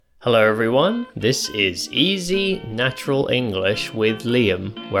Hello everyone, this is Easy Natural English with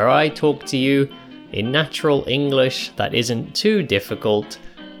Liam, where I talk to you in natural English that isn't too difficult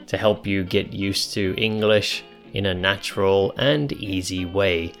to help you get used to English in a natural and easy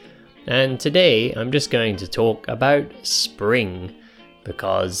way. And today I'm just going to talk about spring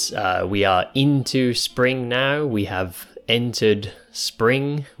because we are into spring now. We have entered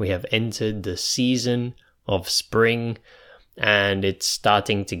spring, we have entered the season of spring, and it's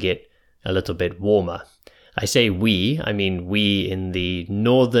starting to get a little bit warmer. I say I mean we in the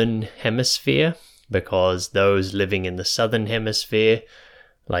northern hemisphere, because those living in the southern hemisphere,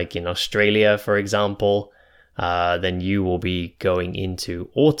 like in Australia, for example, then you will be going into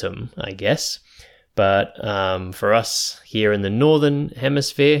autumn, I guess. But for us here in the northern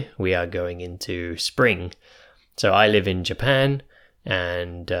hemisphere, we are going into spring. So I live in Japan,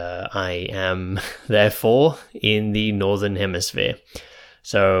 and I am therefore in the northern hemisphere.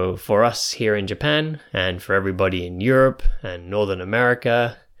 So for us here in Japan, and for everybody in Europe and Northern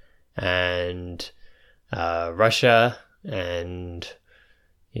America and Russia and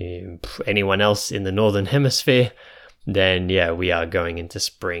anyone else in the northern hemisphere, then we are going into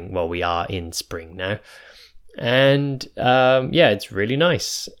spring. Well, we are in spring now. And it's really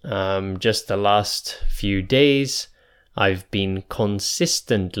nice. Just the last few days, I've been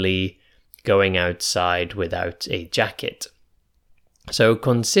consistently going outside without a jacket. So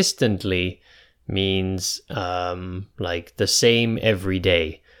consistently means like the same every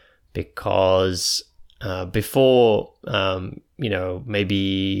day, because before,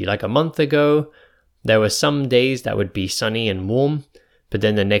 maybe like a month ago, there were some days that would be sunny and warm, but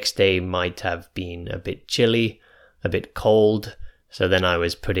then the next day might have been a bit chilly, a bit cold, so then I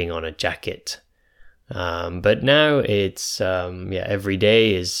was putting on a jacket. But now it's, every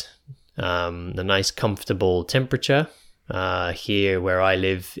day is a nice comfortable temperature. Here where I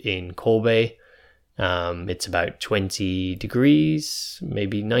live in Kobe, it's about 20 degrees,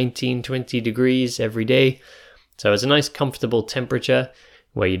 maybe 19, 20 degrees every day. So it's a nice comfortable temperature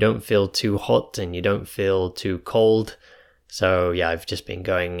where you don't feel too hot and you don't feel too cold. So I've just been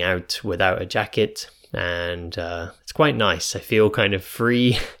going out without a jacket, and it's quite nice. I feel kind of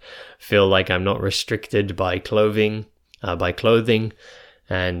free, feel like I'm not restricted by clothing,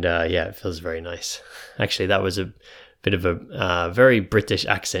 and it feels very nice. Actually, that was a bit of a very British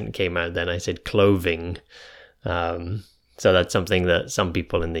accent came out then. I said clothing. So that's something that some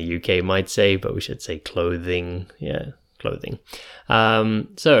people in the UK might say, but we should say clothing. Yeah, clothing.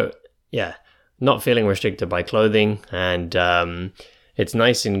 Not feeling restricted by clothing, and it's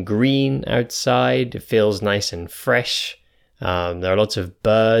nice and green outside. It feels nice and fresh. There are lots of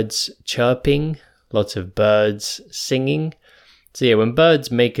birds chirping, lots of birds singing. So when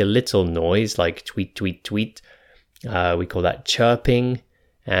birds make a little noise like tweet, tweet, tweet, we call that chirping.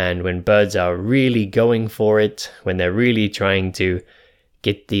 And when birds are really going for it, when they're really trying to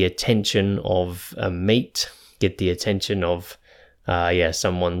get the attention of a mate, get the attention of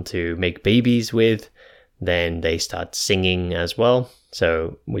someone to make babies with, then they start singing as well.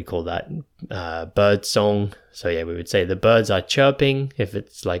 So we call that bird song. So we would say the birds are chirping if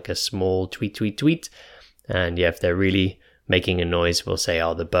it's like a small tweet, tweet, tweet. And if they're really making a noise, we'll say,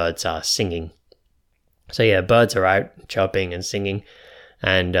 the birds are singing. So birds are out chirping and singing,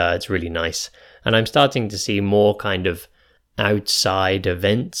 and it's really nice. And I'm starting to see more kind of outside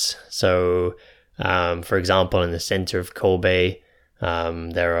events. So for example, in the center of Kobe,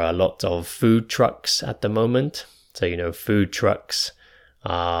 there are a lot of food trucks at the moment. So, food trucks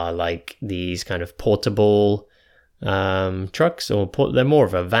are like these kind of portable trucks, or they're more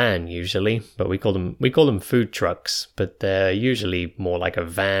of a van usually, but we call them food trucks, but they're usually more like a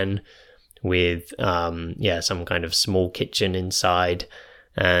van with some kind of small kitchen inside,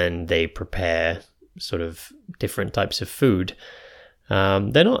 and they prepare sort of different types of food.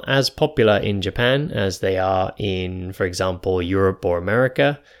 They're not as popular in Japan as they are in, for example, Europe or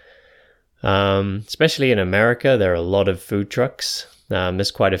America. Especially in America, there are a lot of food trucks.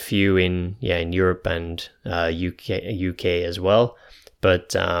 There's quite a few in Europe and UK as well.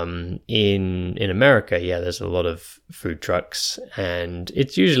 But in America, there's a lot of food trucks, and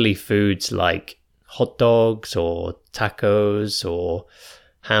it's usually foods like hot dogs or tacos or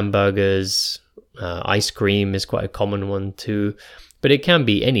hamburgers. Ice cream is quite a common one too. But it can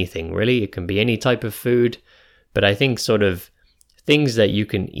be anything, really. It can be any type of food. But I think sort of things that you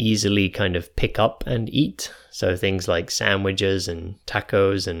can easily kind of pick up and eat. So things like sandwiches and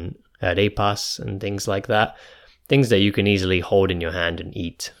tacos and arepas and things like that. Things that you can easily hold in your hand and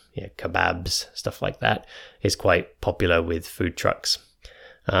eat. Kebabs, stuff like that is quite popular with food trucks.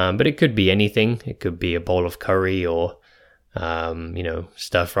 But it could be anything. It could be a bowl of curry or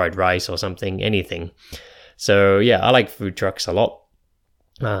stir-fried rice or something, anything. So yeah, I like food trucks a lot.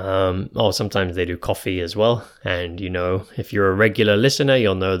 Sometimes they do coffee as well. And, if you're a regular listener,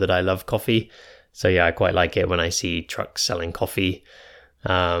 you'll know that I love coffee. So yeah, I quite like it when I see trucks selling coffee.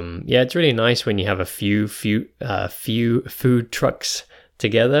 It's really nice when you have a few food trucks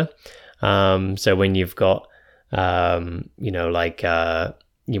together. So when you've got,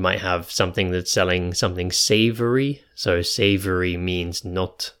 you might have something that's selling something savory. So savory means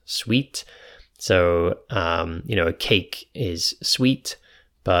not sweet. So, a cake is sweet,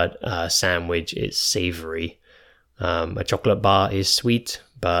 but a sandwich is savory. A chocolate bar is sweet,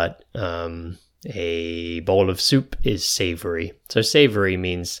 but a bowl of soup is savory. So savory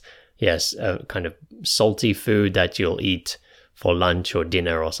means, yes, a kind of salty food that you'll eat for lunch or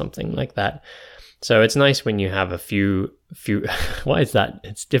dinner or something like that. So it's nice when you have a few why is that?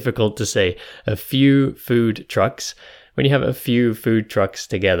 It's difficult to say. A few food trucks. When you have a few food trucks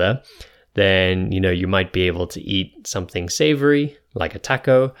together, then, you might be able to eat something savory, like a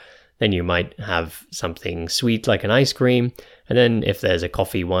taco. Then you might have something sweet, like an ice cream. And then if there's a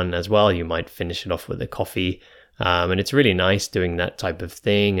coffee one as well, you might finish it off with a coffee. And it's really nice doing that type of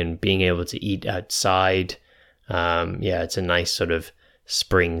thing and being able to eat outside. It's a nice sort of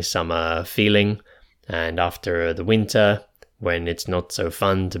spring, summer feeling. And after the winter, when it's not so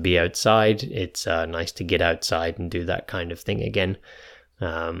fun to be outside, it's nice to get outside and do that kind of thing again.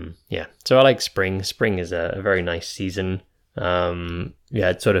 So I like spring. Spring is a very nice season.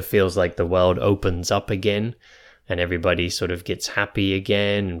 It sort of feels like the world opens up again and everybody sort of gets happy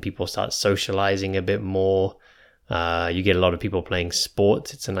again and people start socializing a bit more. You get a lot of people playing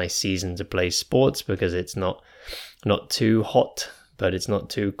sports. It's a nice season to play sports because it's not too hot, but it's not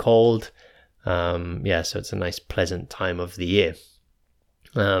too cold. So it's a nice pleasant time of the year.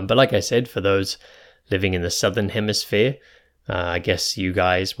 But like I said, for those living in the southern hemisphere, I guess you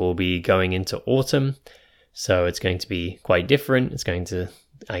guys will be going into autumn, so it's going to be quite different. It's going to,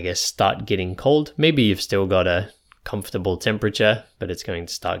 I guess, start getting cold. Maybe you've still got a comfortable temperature, but it's going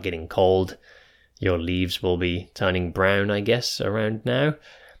to start getting cold. Your leaves will be turning brown, I guess, around now.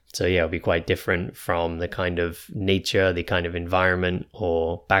 So yeah, it'll be quite different from the kind of nature, the kind of environment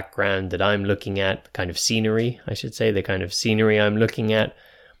or background that I'm looking at, the kind of scenery, I should say, the kind of scenery I'm looking at.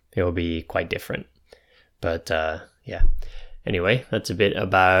 It will be quite different. But anyway, that's a bit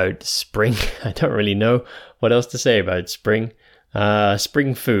about spring. I don't really know what else to say about spring.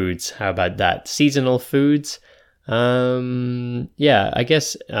 Spring foods, how about that? Seasonal foods. I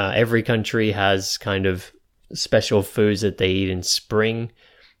guess every country has kind of special foods that they eat in spring.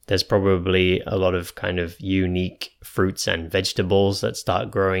 There's probably a lot of kind of unique fruits and vegetables that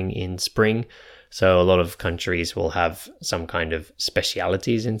start growing in spring. So a lot of countries will have some kind of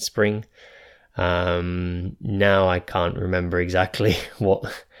specialities in spring. Now I can't remember exactly what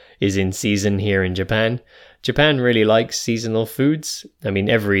is in season here in Japan. Japan really likes seasonal foods. I mean,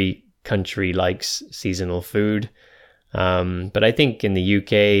 every country likes seasonal food. But I think in the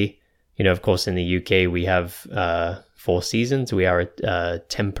UK, of course, in the UK, we have 4 seasons. We are a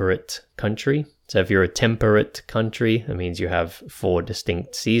temperate country. So if you're a temperate country, that means you have 4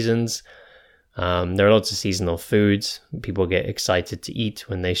 distinct seasons. There are lots of seasonal foods people get excited to eat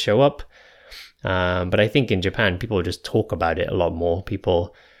when they show up. But I think in Japan, people just talk about it a lot more.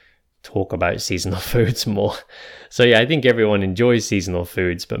 People talk about seasonal foods more. So yeah, I think everyone enjoys seasonal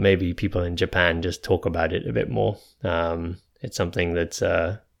foods, but maybe people in Japan just talk about it a bit more. It's something that's,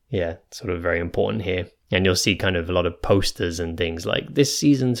 sort of very important here. And you'll see kind of a lot of posters and things like this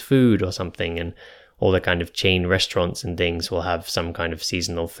season's food or something. And all the kind of chain restaurants and things will have some kind of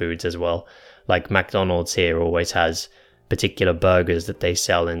seasonal foods as well. Like McDonald's here always has particular burgers that they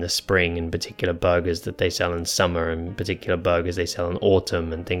sell in the spring and particular burgers that they sell in summer and particular burgers they sell in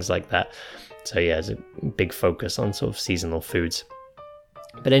autumn and things like that. So yeah, there's a big focus on sort of seasonal foods.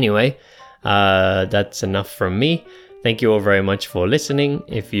 But anyway, that's enough from me. Thank you all very much for listening.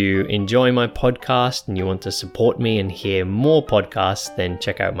 If you enjoy my podcast and you want to support me and hear more podcasts, then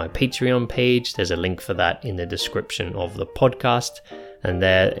check out my Patreon page. There's a link for that in the description of the podcast. And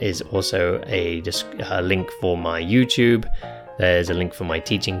there is also a link for my YouTube. There's a link for my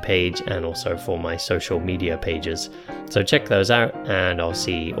teaching page and also for my social media pages. So check those out and I'll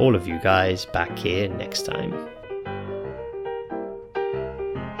see all of you guys back here next time.